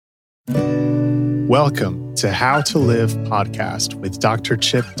Welcome to How to Live podcast with Dr.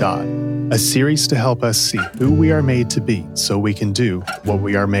 Chip Dodd, a series to help us see who we are made to be so we can do what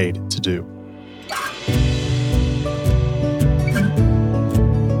we are made to do.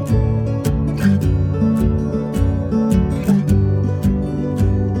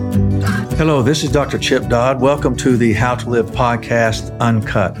 Hello, this is Dr. Chip Dodd. Welcome to the How to Live podcast,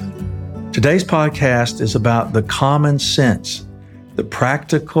 Uncut. Today's podcast is about the common sense, the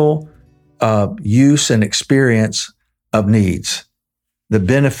practical use and experience of needs, the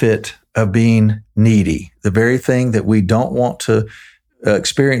benefit of being needy, the very thing that we don't want to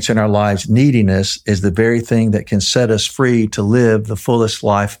experience in our lives. Neediness is the very thing that can set us free to live the fullest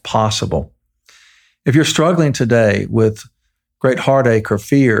life possible. If you're struggling today with great heartache or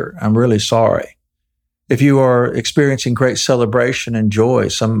fear, I'm really sorry. If you are experiencing great celebration and joy,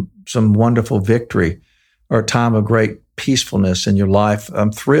 some wonderful victory, or a time of great peacefulness in your life,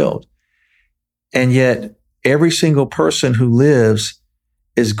 I'm thrilled. And yet, every single person who lives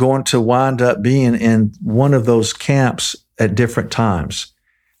is going to wind up being in one of those camps at different times.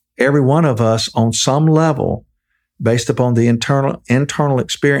 Every one of us, on some level, based upon the internal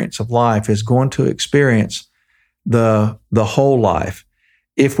experience of life, is going to experience the whole life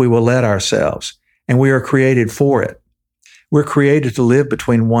if we will let ourselves. And we are created for it. We're created to live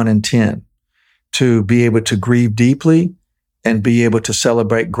between 1 and 10, to be able to grieve deeply and be able to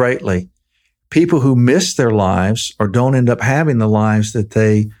celebrate greatly. People who miss their lives or don't end up having the lives that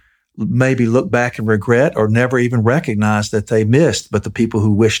they maybe look back and regret or never even recognize that they missed, but the people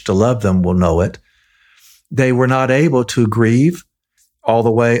who wish to love them will know it. They were not able to grieve all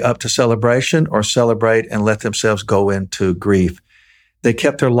the way up to celebration or celebrate and let themselves go into grief. They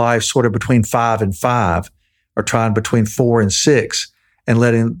kept their lives sort of between 5 and 5 or trying between 4 and 6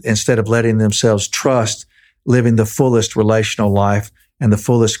 and instead of letting themselves trust living the fullest relational life and the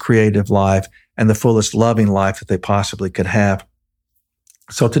fullest creative life and the fullest loving life that they possibly could have.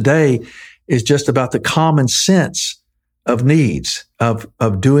 So today is just about the common sense of needs, of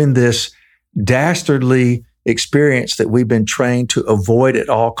doing this dastardly experience that we've been trained to avoid at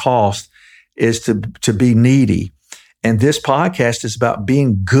all costs, is to be needy. And this podcast is about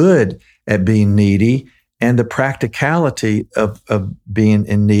being good at being needy and the practicality of being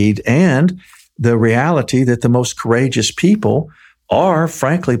in need and the reality that the most courageous people are,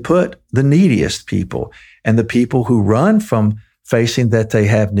 frankly put, the neediest people. And the people who run from facing that they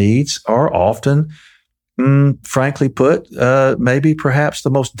have needs are often, frankly put, maybe perhaps the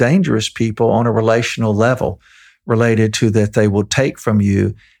most dangerous people on a relational level, related to that they will take from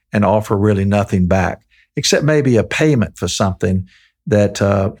you and offer really nothing back, except maybe a payment for something that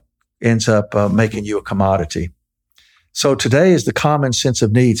ends up making you a commodity. So today is the common sense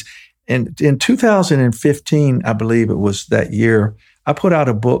of needs. And in 2015, I believe it was that year, I put out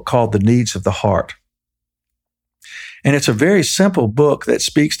a book called The Needs of the Heart. And it's a very simple book that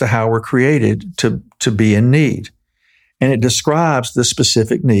speaks to how we're created to be in need. And it describes the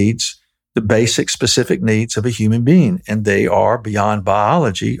specific needs, the basic specific needs of a human being. And they are, beyond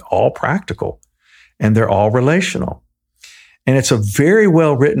biology, all practical. And they're all relational. And it's a very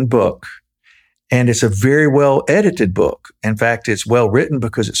well-written book. And it's a very well-edited book. In fact, it's well-written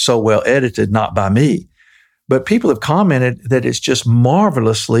because it's so well-edited, not by me. But people have commented that it's just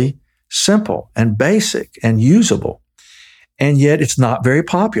marvelously simple and basic and usable. And yet it's not very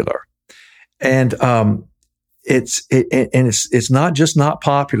popular. And it's not just not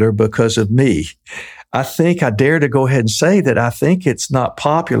popular because of me. I think I dare to go ahead and say that I think it's not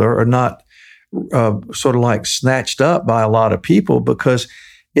popular or not sort of like snatched up by a lot of people because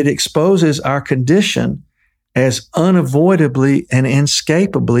it exposes our condition as unavoidably and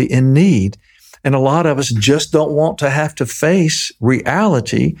inescapably in need. And a lot of us just don't want to have to face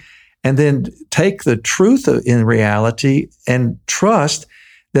reality and then take the truth in reality and trust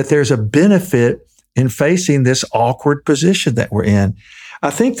that there's a benefit in facing this awkward position that we're in.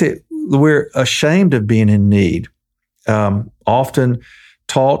 I think that we're ashamed of being in need. Often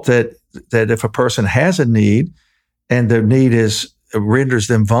taught that if a person has a need and their need renders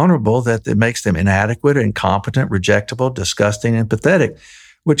them vulnerable, that it makes them inadequate, incompetent, rejectable, disgusting, and pathetic,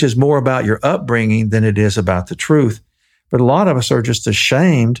 which is more about your upbringing than it is about the truth. But a lot of us are just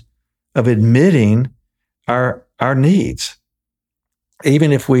ashamed of admitting our needs,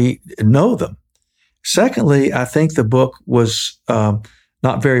 even if we know them. Secondly, I think the book was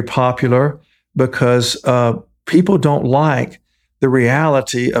not very popular because people don't like the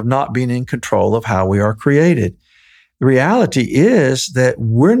reality of not being in control of how we are created. The reality is that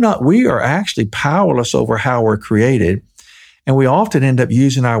we are actually powerless over how we're created. And we often end up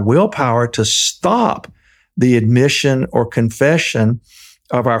using our willpower to stop the admission or confession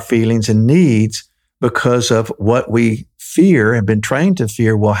of our feelings and needs because of what we fear and been trained to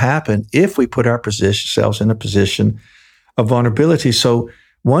fear will happen if we put ourselves in a position of vulnerability. So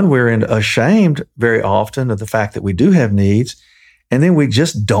one, we're ashamed very often of the fact that we do have needs. And then we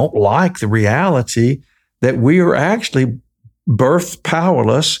just don't like the reality that we are actually birthed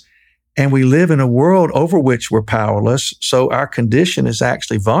powerless, and we live in a world over which we're powerless. So our condition is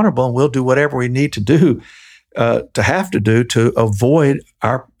actually vulnerable, and we'll do whatever we need to do to avoid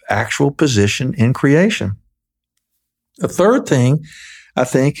our actual position in creation. The third thing, I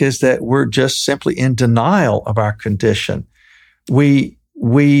think, is that we're just simply in denial of our condition. We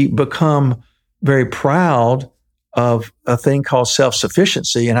become very proud of a thing called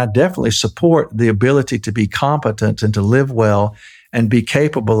self-sufficiency, and I definitely support the ability to be competent and to live well and be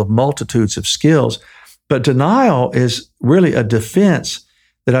capable of multitudes of skills. But denial is really a defense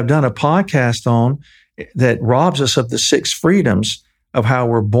that I've done a podcast on that robs us of the 6 freedoms of how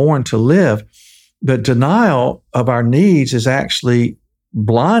we're born to live. But denial of our needs is actually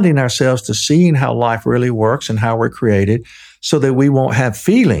blinding ourselves to seeing how life really works and how we're created so that we won't have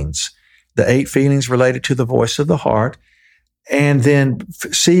feelings, the 8 feelings related to the voice of the heart. And then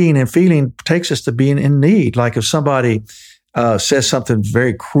seeing and feeling takes us to being in need. Like if somebody says something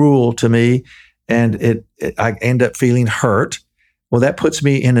very cruel to me and I end up feeling hurt, well, that puts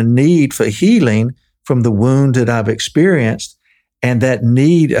me in a need for healing from the wound that I've experienced. And that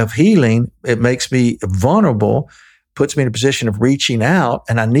need of healing, it makes me vulnerable, puts me in a position of reaching out,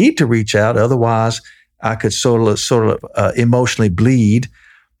 and I need to reach out. Otherwise, I could sort of emotionally bleed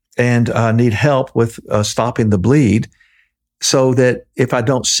and need help with stopping the bleed, so that if I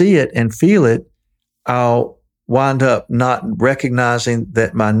don't see it and feel it, I'll wind up not recognizing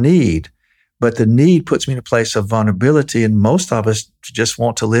that my need. But the need puts me in a place of vulnerability, and most of us just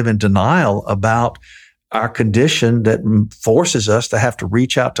want to live in denial about our condition that forces us to have to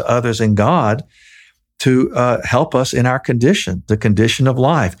reach out to others in God to help us in our condition, the condition of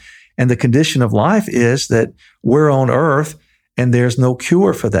life. And the condition of life is that we're on earth and there's no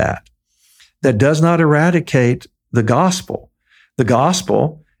cure for that. That does not eradicate the gospel. The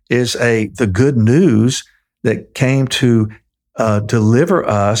gospel is the good news that came to deliver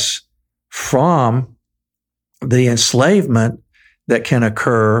us from the enslavement that can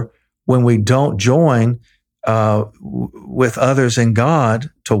occur when we don't join with others in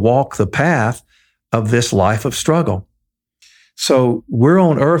God to walk the path of this life of struggle. So we're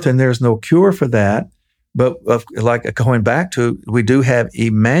on earth and there's no cure for that. But like going back to, we do have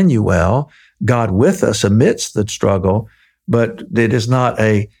Emmanuel, God with us amidst the struggle, but it is not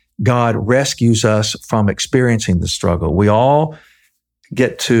a God rescues us from experiencing the struggle. We all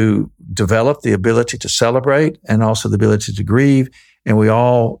get to develop the ability to celebrate and also the ability to grieve. And we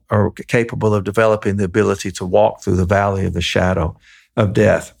all are capable of developing the ability to walk through the valley of the shadow of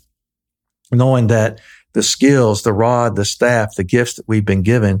death, knowing that the skills, the rod, the staff, the gifts that we've been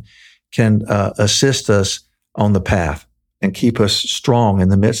given can assist us on the path and keep us strong in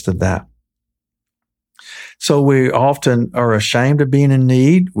the midst of that. So we often are ashamed of being in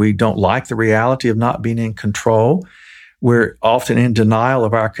need. We don't like the reality of not being in control. We're often in denial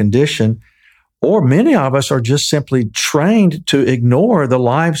of our condition. Or many of us are just simply trained to ignore the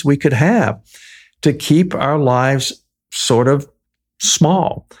lives we could have, to keep our lives sort of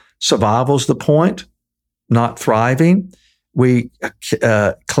small. Survival's the point, not thriving. We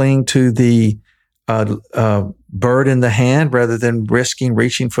cling to the bird in the hand rather than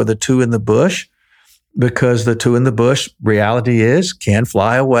reaching for the 2 in the bush, because the 2 in the bush, reality is, can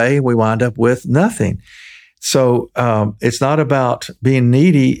fly away. We wind up with nothing. So it's not about being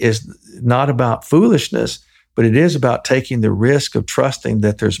needy, is not about foolishness, but it is about taking the risk of trusting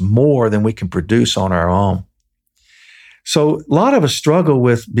that there's more than we can produce on our own. So a lot of us struggle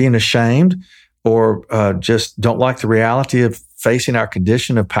with being ashamed or just don't like the reality of facing our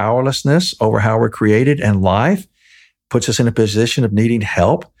condition of powerlessness over how we're created, and life puts us in a position of needing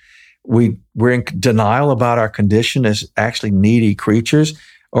help. We're in denial about our condition as actually needy creatures,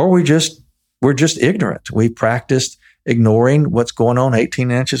 or we're just ignorant. We've practiced ignoring what's going on 18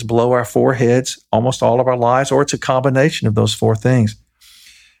 inches below our foreheads almost all of our lives, or it's a combination of those 4 things.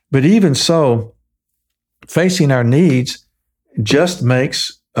 But even so, facing our needs just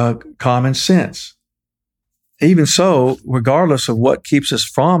makes common sense. Even so, regardless of what keeps us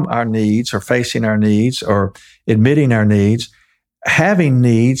from our needs or facing our needs or admitting our needs, having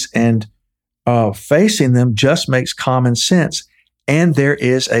needs and facing them just makes common sense. And there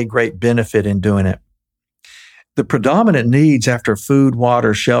is a great benefit in doing it. The predominant needs after food,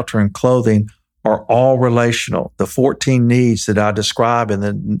 water, shelter, and clothing are all relational. The 14 needs that I describe and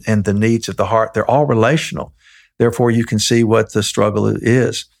the needs of the heart, they're all relational. Therefore, you can see what the struggle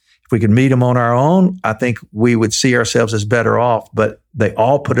is. If we could meet them on our own, I think we would see ourselves as better off, but they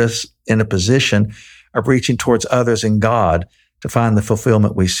all put us in a position of reaching towards others in God to find the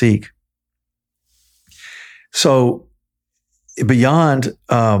fulfillment we seek. So beyond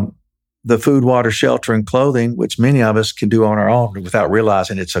the food, water, shelter, and clothing, which many of us can do on our own without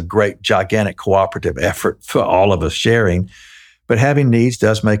realizing it's a great, gigantic cooperative effort for all of us sharing, but having needs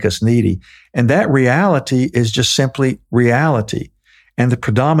does make us needy. And that reality is just simply reality. And the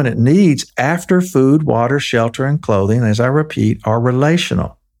predominant needs after food, water, shelter, and clothing, as I repeat, are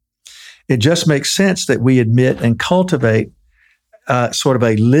relational. It just makes sense that we admit and cultivate sort of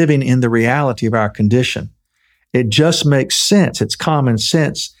a living in the reality of our condition. It just makes sense. It's common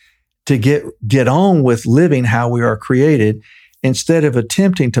sense to get on with living how we are created instead of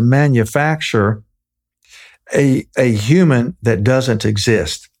attempting to manufacture a human that doesn't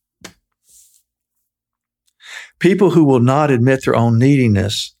exist. People who will not admit their own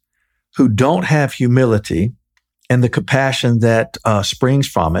neediness, who don't have humility and the compassion that springs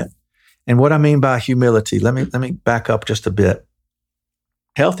from it. And what I mean by humility, let me back up just a bit.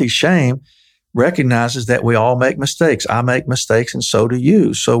 Healthy shame recognizes that we all make mistakes. I make mistakes and so do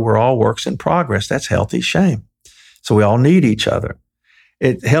you. So we're all works in progress. That's healthy shame. So we all need each other.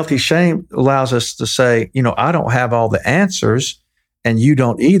 Healthy shame allows us to say, I don't have all the answers and you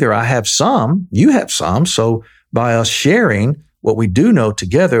don't either. I have some, you have some. So by us sharing what we do know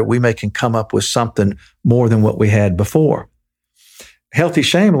together, we can come up with something more than what we had before. Healthy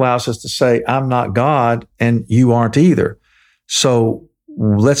shame allows us to say, I'm not God and you aren't either. So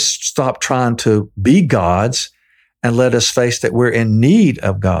let's stop trying to be gods and let us face that we're in need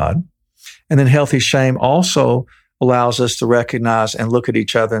of God. And then healthy shame also allows us to recognize and look at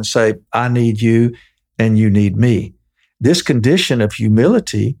each other and say, I need you and you need me. This condition of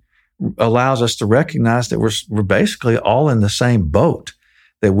humility allows us to recognize that we're basically all in the same boat,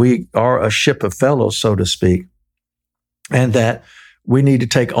 that we are a ship of fellows, so to speak, and that we need to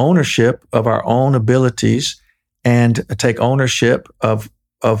take ownership of our own abilities and take ownership of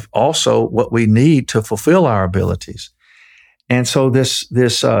also what we need to fulfill our abilities. And so this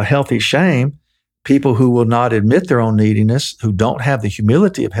healthy shame, people who will not admit their own neediness, who don't have the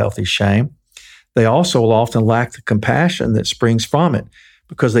humility of healthy shame, they also will often lack the compassion that springs from it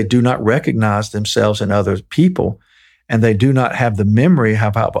because they do not recognize themselves in other people and they do not have the memory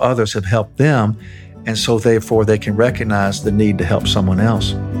of how others have helped them. And so therefore they can recognize the need to help someone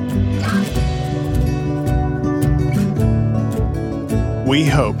else. We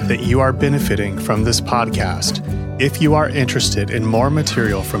hope that you are benefiting from this podcast. If you are interested in more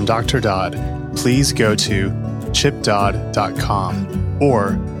material from Dr. Dodd, please go to chipdodd.com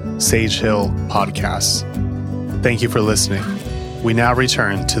or Sage Hill Podcasts. Thank you for listening. We now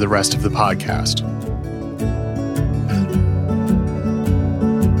return to the rest of the podcast.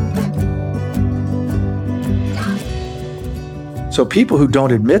 So people who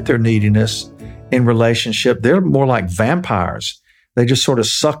don't admit their neediness in relationship, they're more like vampires. They just sort of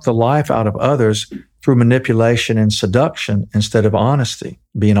suck the life out of others through manipulation and seduction instead of honesty,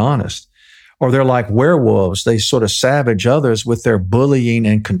 being honest. Or they're like werewolves. They sort of savage others with their bullying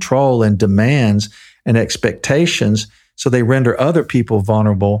and control and demands and expectations. So they render other people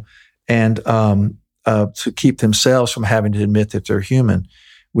vulnerable and to keep themselves from having to admit that they're human.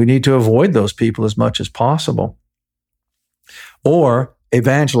 We need to avoid those people as much as possible. Or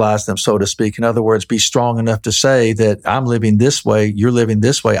evangelize them, so to speak. In other words, be strong enough to say that I'm living this way, you're living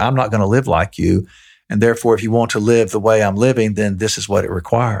this way, I'm not going to live like you. And therefore, if you want to live the way I'm living, then this is what it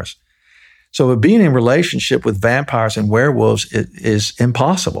requires. So being in relationship with vampires and werewolves is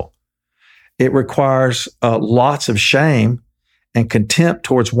impossible. It requires lots of shame and contempt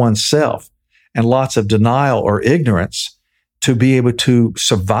towards oneself and lots of denial or ignorance to be able to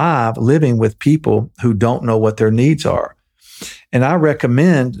survive living with people who don't know what their needs are. And I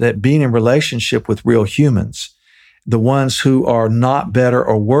recommend that being in relationship with real humans, the ones who are not better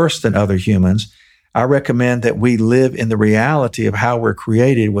or worse than other humans, I recommend that we live in the reality of how we're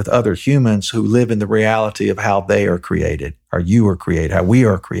created with other humans who live in the reality of how they are created, or you are created, how we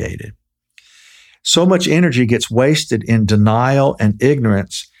are created. So much energy gets wasted in denial and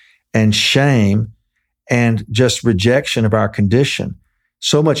ignorance and shame and just rejection of our condition.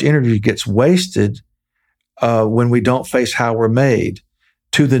 So much energy gets wasted when we don't face how we're made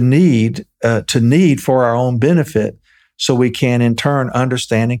to the need for our own benefit so we can in turn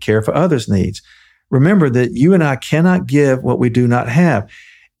understand and care for others' needs. Remember that you and I cannot give what we do not have.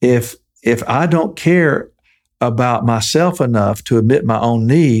 If I don't care about myself enough to admit my own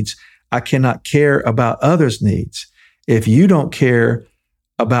needs, I cannot care about others' needs. If you don't care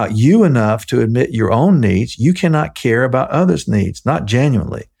about you enough to admit your own needs, you cannot care about others' needs, not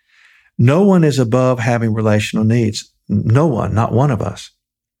genuinely. No one is above having relational needs. No one, not one of us.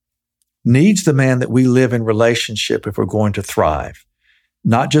 Needs demand that we live in relationship if we're going to thrive.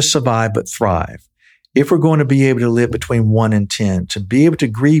 Not just survive, but thrive. If we're going to be able to live between 1 and 10, to be able to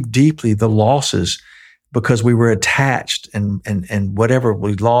grieve deeply the losses because we were attached and whatever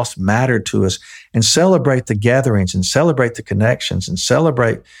we lost mattered to us, and celebrate the gatherings and celebrate the connections and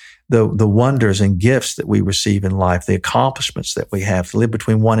celebrate the wonders and gifts that we receive in life, the accomplishments that we have. To live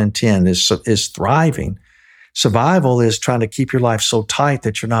between 1 and 10 is thriving. Survival is trying to keep your life so tight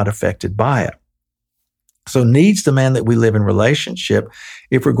that you're not affected by it. So needs demand that we live in relationship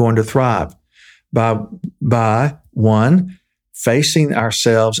if we're going to thrive by one, facing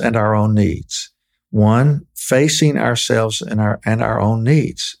ourselves and our own needs. One, facing ourselves and our own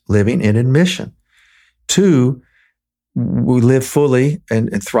needs, living in admission. Two, we live fully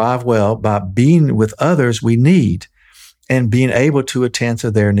and thrive well by being with others we need and being able to attend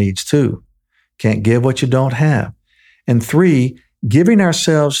to their needs too. Can't give what you don't have. And three, giving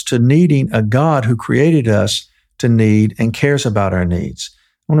ourselves to needing a God who created us to need and cares about our needs.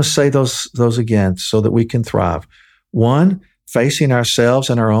 I want to say those again so that we can thrive. One, facing ourselves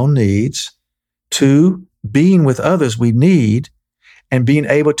and our own needs. Two, being with others we need and being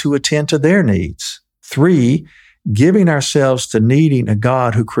able to attend to their needs. Three, giving ourselves to needing a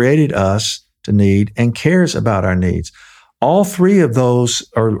God who created us to need and cares about our needs. All three of those,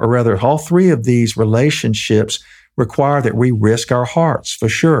 or rather, all three of these relationships require that we risk our hearts, for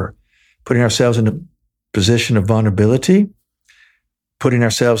sure. Putting ourselves in a position of vulnerability, putting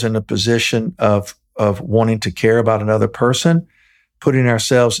ourselves in a position of wanting to care about another person, putting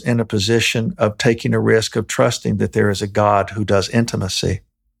ourselves in a position of taking a risk of trusting that there is a God who does intimacy.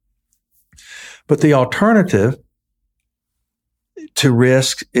 But the alternative to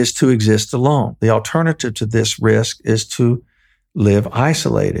risk is to exist alone. The alternative to this risk is to live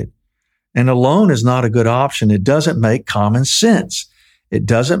isolated. And alone is not a good option. It doesn't make common sense. It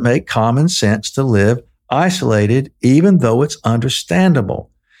doesn't make common sense to live isolated, even though it's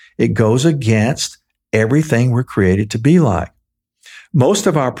understandable. It goes against everything we're created to be like. Most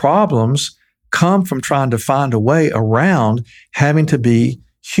of our problems come from trying to find a way around having to be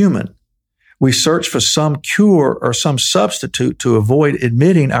human. We search for some cure or some substitute to avoid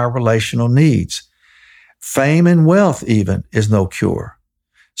admitting our relational needs. Fame and wealth even is no cure.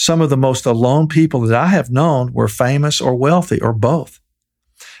 Some of the most alone people that I have known were famous or wealthy or both.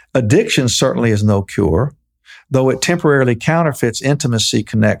 Addiction certainly is no cure, though it temporarily counterfeits intimacy,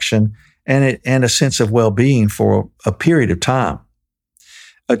 connection, and a sense of well-being for a period of time.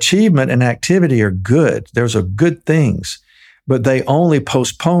 Achievement and activity are good. Those are good things, but they only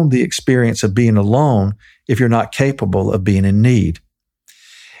postpone the experience of being alone if you're not capable of being in need,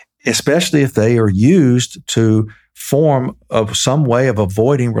 especially if they are used to form of some way of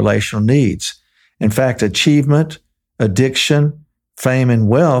avoiding relational needs. In fact, achievement, addiction, fame, and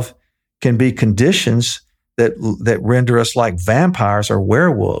wealth can be conditions that render us like vampires or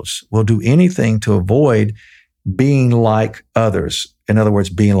werewolves. We'll do anything to avoid being like others. In other words,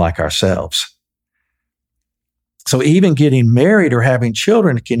 being like ourselves. So even getting married or having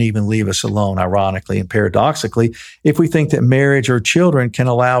children can even leave us alone, ironically and paradoxically, if we think that marriage or children can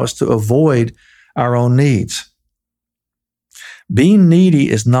allow us to avoid our own needs. Being needy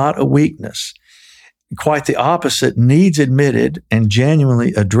is not a weakness. Quite the opposite. Needs admitted and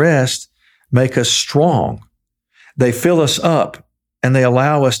genuinely addressed make us strong. They fill us up and they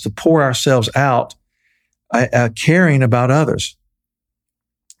allow us to pour ourselves out, caring about others.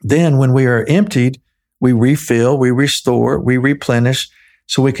 Then when we are emptied, we refill, we restore, we replenish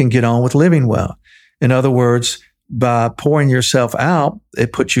so we can get on with living well. In other words, by pouring yourself out,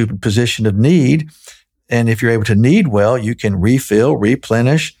 it puts you in a position of need. And if you're able to need well, you can refill,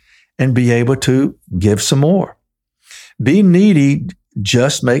 replenish, and be able to give some more. Being needy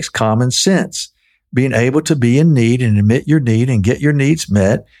just makes common sense. Being able to be in need and admit your need and get your needs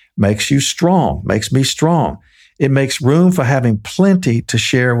met makes you strong, makes me strong. It makes room for having plenty to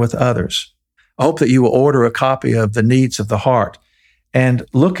share with others. I hope that you will order a copy of The Needs of the Heart and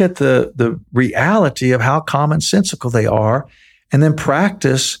look at the reality of how commonsensical they are, and then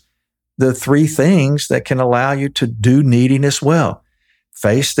practice the three things that can allow you to do neediness well.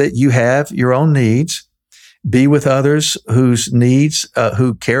 Face that you have your own needs. Be with others whose needs,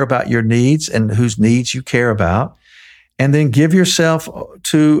 who care about your needs and whose needs you care about. And then give yourself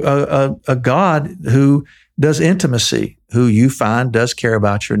to a God who does intimacy, who you find does care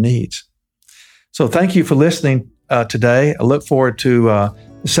about your needs. So thank you for listening today. I look forward to the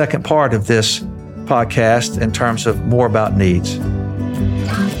second part of this podcast in terms of more about needs.